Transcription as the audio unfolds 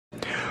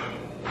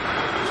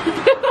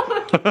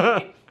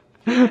Good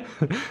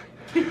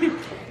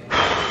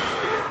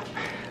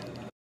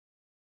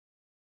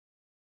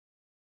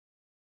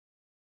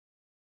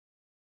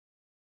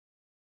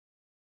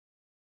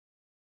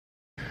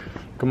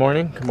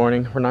morning, good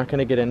morning. We're not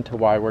gonna get into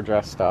why we're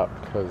dressed up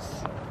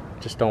because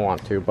just don't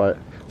want to, but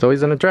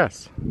Zoe's in a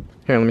dress.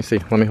 Here, let me see.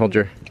 Let me hold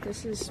your...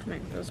 Those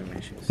are my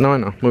shoes. No, I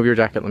know. Move your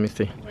jacket, let me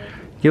see.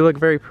 You look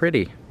very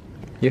pretty.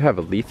 You have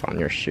a leaf on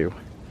your shoe.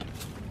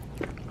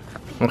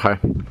 Okay,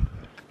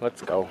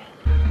 let's go.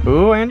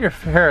 Ooh, and your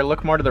hair,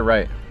 look more to the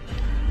right.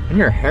 And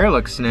your hair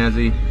looks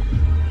snazzy.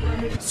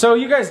 So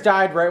you guys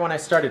died right when I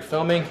started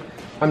filming.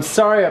 I'm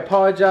sorry, I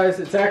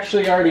apologize. It's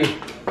actually already,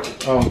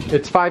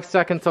 it's 5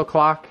 seconds till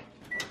clock.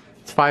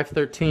 It's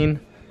 5:13.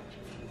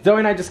 Zoe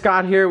and I just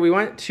got here. We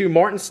went to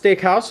Morton's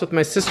Steakhouse with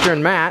my sister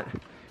and Matt.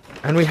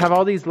 And we have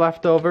all these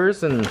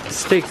leftovers and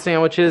steak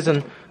sandwiches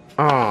and,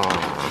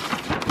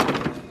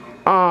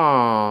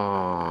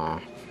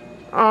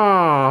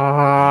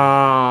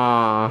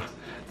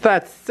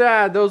 that's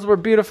sad. Those were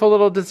beautiful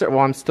little dessert.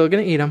 Well, I'm still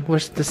gonna eat them. We're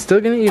still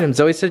gonna eat them.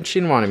 Zoe said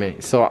she didn't want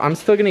them, so I'm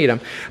still gonna eat them.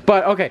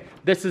 But okay,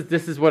 this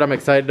is what I'm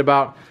excited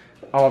about.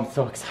 Oh, I'm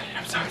so excited.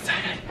 I'm so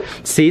excited.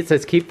 See, it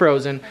says keep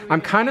frozen.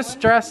 I'm kind of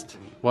stressed.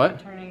 What?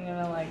 Turning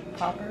into like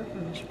Popper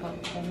from the Chicago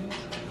Penguins.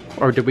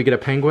 Or did we get a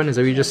penguin? Is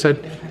that what you just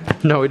said?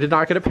 No, we did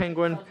not get a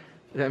penguin.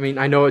 I mean,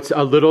 I know it's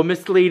a little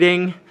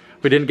misleading.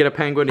 We didn't get a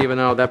penguin, even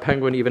though that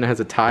penguin even has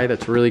a tie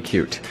that's really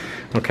cute.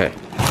 Okay.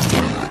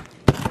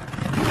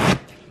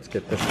 Let's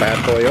get this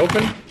bad boy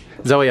open.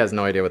 Zoe has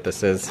no idea what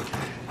this is.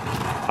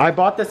 I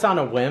bought this on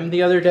a whim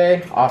the other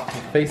day off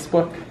of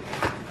Facebook.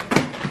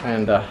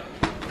 And,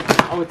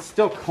 oh, it's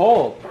still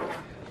cold.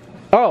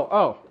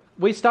 Oh,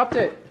 we stopped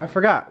at, I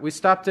forgot. We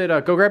stopped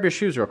at, go grab your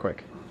shoes real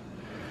quick.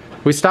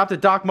 We stopped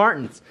at Doc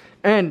Martens.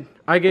 And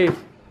I gave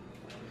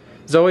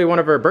Zoe one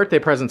of her birthday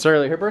presents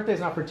early. Her birthday's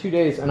not for 2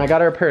 days, and I got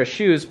her a pair of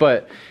shoes,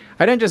 but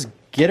I didn't just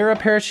get her a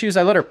pair of shoes.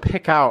 I let her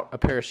pick out a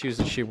pair of shoes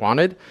that she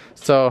wanted.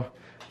 So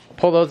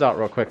pull those out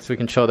real quick so we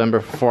can show them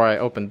before I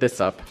open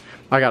this up.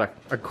 I got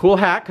a cool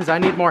hat because I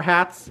need more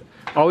hats.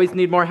 Always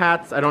need more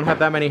hats. I don't have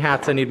that many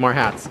hats. I need more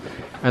hats.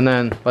 And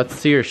then let's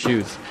see your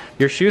shoes.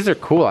 Your shoes are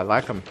cool. I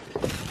like them.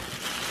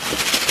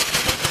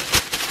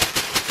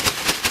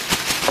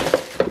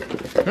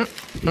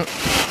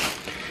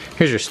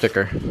 Here's your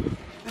sticker.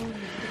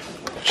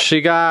 She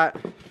got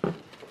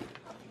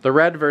the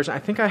red version. I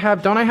think I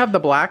have, don't I have the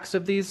blacks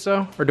of these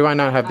though? Or do I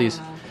not have these?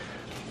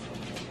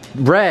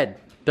 Red.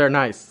 They're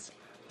nice.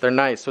 They're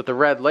nice with the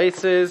red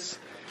laces.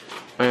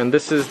 And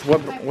this is what?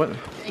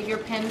 Your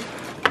pin?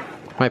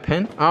 My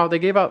pin? Oh, they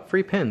gave out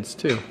free pins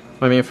too.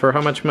 I mean, for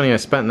how much money I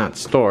spent in that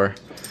store,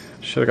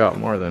 should have got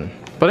more than.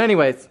 But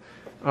anyways,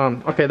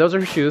 okay, those are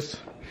her shoes.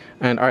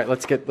 And all right,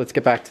 let's get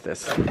back to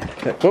this.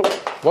 Okay.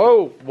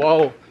 Whoa.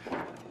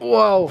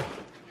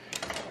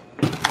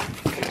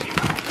 Okay.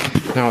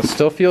 Now it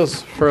still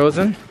feels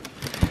frozen.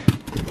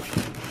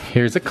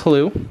 Here's a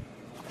clue.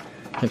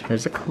 And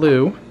here's a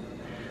clue.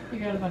 You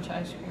got a bunch of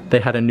ice cream. They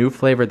had a new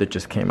flavor that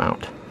just came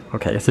out.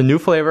 Okay, it's a new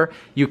flavor.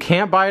 You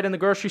can't buy it in the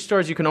grocery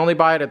stores. You can only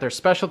buy it at their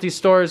specialty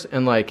stores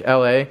in like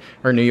LA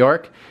or New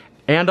York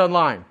and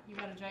online. You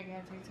got a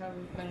gigantic tub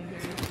of Ben &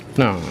 Jerry's.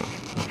 No.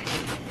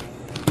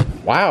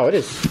 Wow, it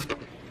is.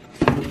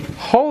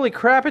 Holy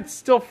crap, it's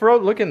still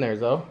frozen. Look in there,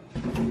 though.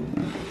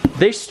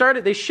 They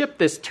shipped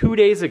this 2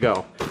 days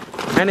ago.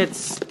 And it's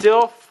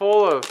still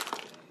full of...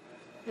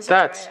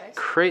 That's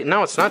crazy.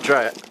 No, it's not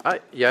dry.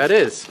 Yeah, it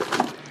is.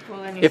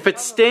 Well, if it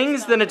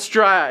stings, then it's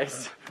dry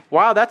ice.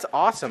 Wow, that's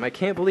awesome. I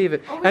can't believe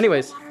it. Oh,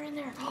 anyways,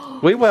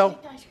 we will.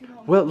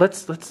 Well,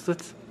 let's.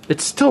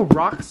 It's still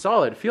rock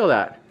solid. Feel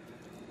that.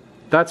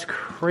 That's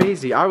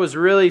crazy. I was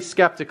really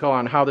skeptical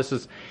on how this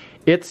is.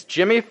 It's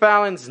Jimmy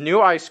Fallon's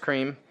new ice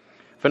cream.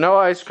 Vanilla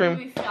ice cream.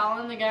 Jimmy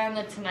Fallon, the guy on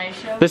the Tonight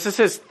Show? This is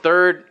his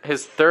third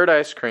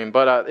ice cream,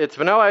 but it's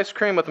vanilla ice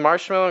cream with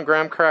marshmallow and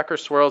graham cracker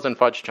swirls and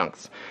fudge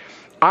chunks.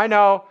 I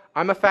know,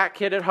 I'm a fat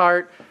kid at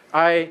heart.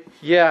 I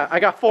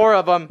got 4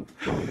 of them.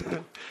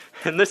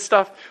 And this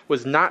stuff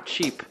was not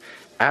cheap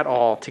at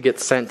all to get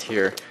sent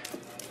here.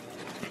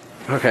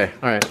 Okay,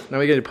 alright. Now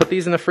we gotta put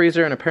these in the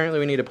freezer, and apparently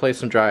we need to place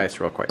some dry ice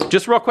real quick.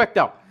 Just real quick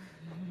though.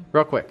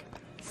 Real quick.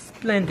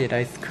 Splendid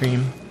ice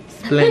cream.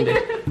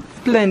 Splendid.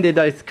 Splendid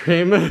ice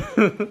cream.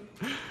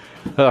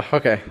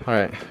 Okay,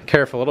 alright.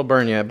 Careful, it'll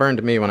burn you. It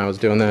burned me when I was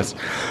doing this.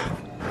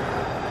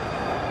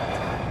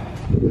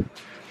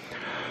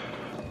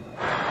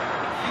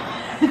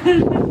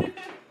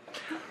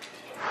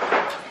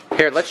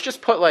 Here, let's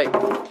just put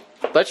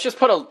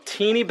a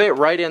teeny bit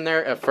right in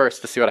there at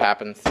first to see what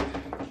happens.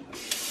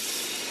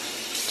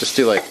 Just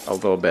do like a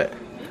little bit.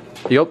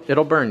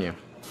 It'll burn you.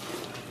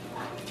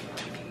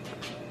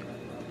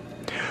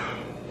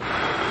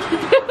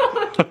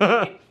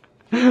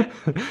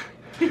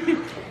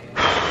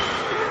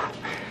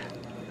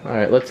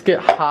 Alright, let's get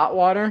hot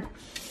water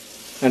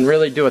and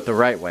really do it the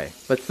right way.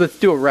 Let's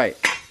do it right.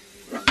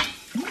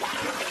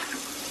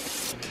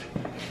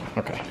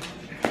 Okay.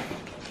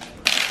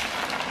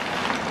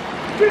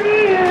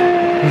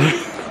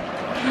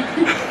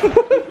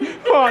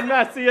 Oh,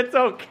 Nessie, it's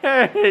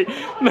okay.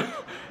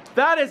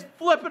 That is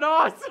flipping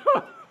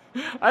awesome.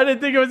 I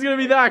didn't think it was gonna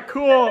be that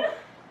cool.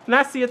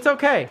 Nessie, it's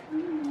okay.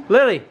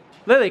 Lily,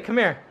 come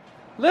here.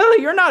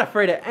 Lily, you're not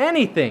afraid of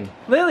anything.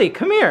 Lily,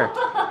 come here.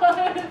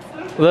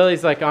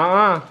 Lily's like,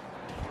 So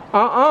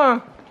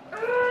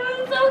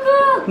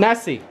cool.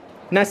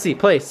 Nessie,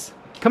 please.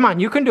 Come on,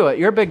 you can do it.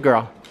 You're a big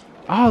girl.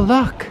 Oh,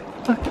 look.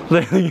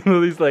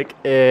 Lily's like,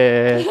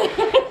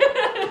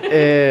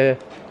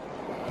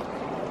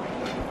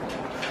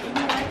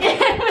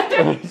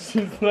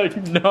 She's like,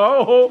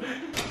 no.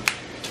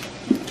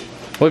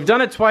 We've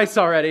done it twice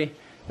already.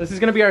 This is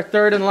gonna be our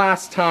third and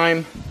last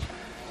time.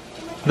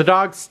 The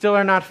dogs still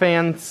are not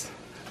fans.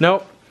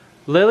 Nope.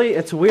 Lily,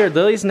 it's weird.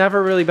 Lily's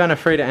never really been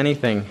afraid of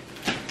anything.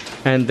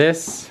 And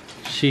this,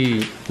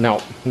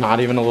 nope, not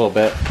even a little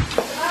bit.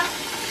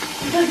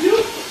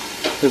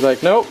 She's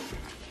like, nope.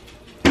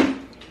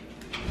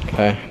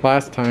 Okay,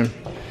 last time.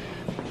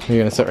 You're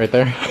gonna sit right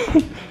there.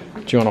 Do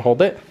you wanna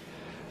hold it?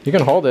 You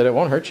can hold it, it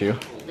won't hurt you.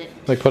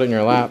 Like put it in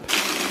your lap.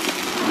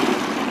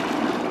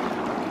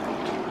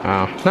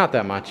 Oh, not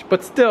that much,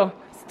 but still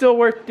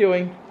worth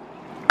doing.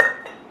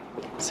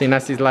 See,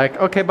 Nessie's like,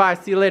 okay, bye,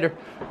 see you later.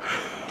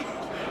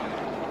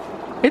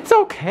 It's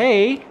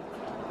okay.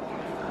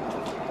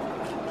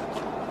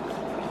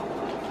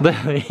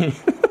 Lily.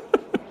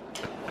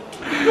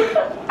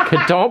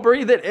 Don't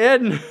breathe it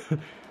in.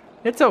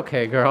 It's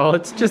okay, girl.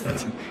 It's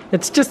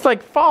just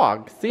like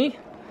fog, see?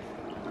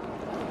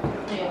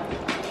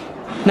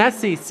 Yeah.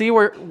 Nessie, see,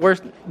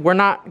 we're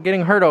not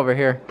getting hurt over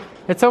here.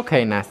 It's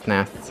okay, Ness.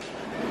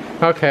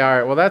 Okay, all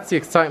right, well that's the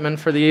excitement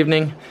for the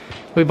evening.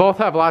 We both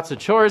have lots of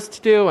chores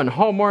to do and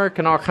homework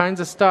and all kinds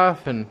of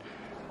stuff, and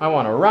I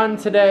want to run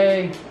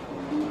today.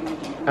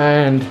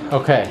 And,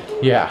 okay,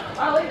 yeah.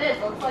 Oh, look at this.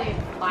 Looks like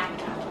it's black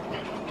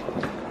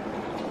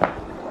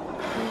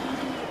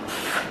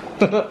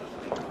now.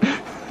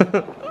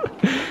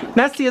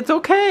 Nessie, it's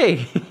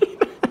okay.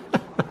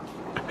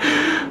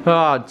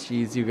 Oh,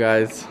 jeez, you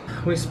guys.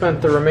 We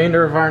spent the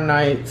remainder of our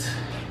night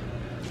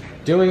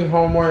doing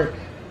homework,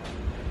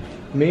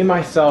 me,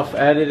 myself,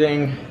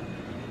 editing,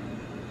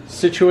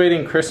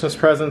 situating Christmas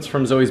presents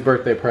from Zoe's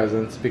birthday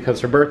presents,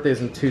 because her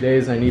birthday's in 2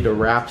 days and I need to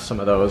wrap some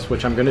of those,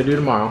 which I'm gonna do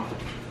tomorrow.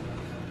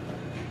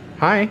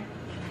 Hi.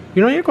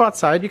 You don't need to go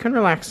outside, you can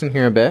relax in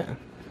here a bit.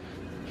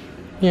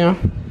 Yeah.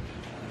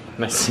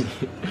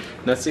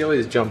 Nessie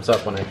always jumps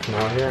up when I come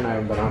out here, and I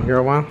haven't been out here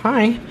a while.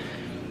 Hi.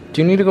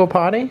 Do you need to go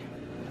potty?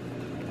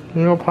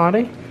 You go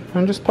potty?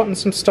 I'm just putting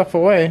some stuff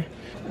away.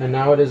 And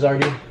now it is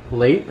already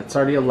late. It's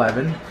already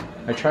 11.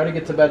 I try to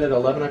get to bed at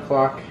 11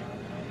 o'clock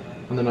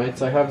on the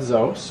nights I have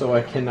Zoe, so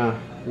I can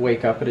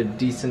wake up at a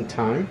decent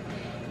time.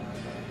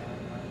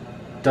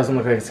 Doesn't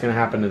look like it's gonna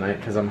happen tonight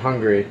because I'm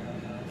hungry.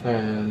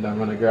 And I'm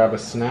gonna grab a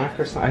snack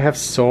or something. I have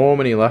so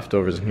many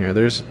leftovers in here.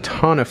 There's a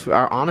ton of food.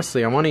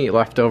 Honestly, I want to eat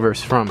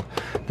leftovers from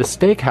the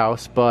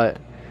steakhouse, but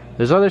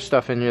there's other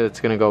stuff in here that's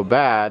gonna go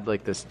bad,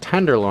 like this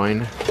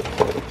tenderloin,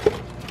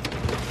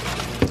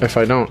 if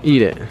I don't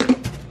eat it.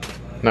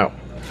 No.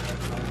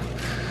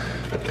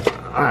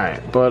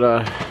 Alright, but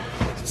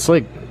it's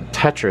like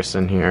Tetris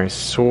in here, I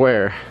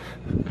swear.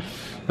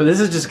 But this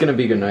is just gonna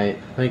be good night.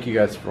 Thank you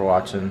guys for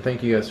watching.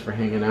 Thank you guys for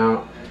hanging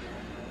out.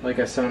 Like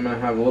I said, I'm gonna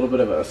have a little bit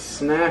of a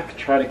snack,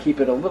 try to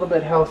keep it a little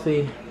bit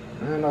healthy,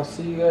 and I'll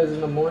see you guys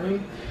in the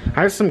morning.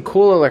 I have some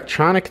cool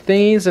electronic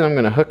things that I'm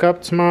gonna hook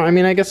up tomorrow. I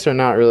mean, I guess they're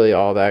not really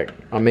all that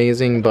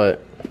amazing,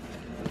 but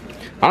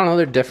I don't know,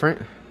 they're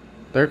different.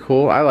 They're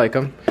cool, I like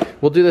them.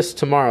 We'll do this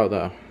tomorrow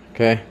though,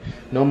 okay?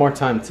 No more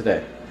time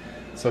today.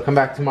 So come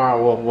back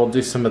tomorrow, we'll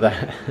do some of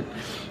that.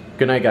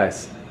 Good night,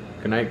 guys.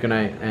 Good night,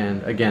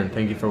 and again,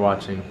 thank you for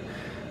watching.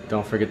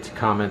 Don't forget to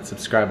comment,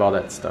 subscribe, all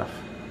that stuff.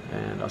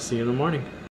 And I'll see you in the morning.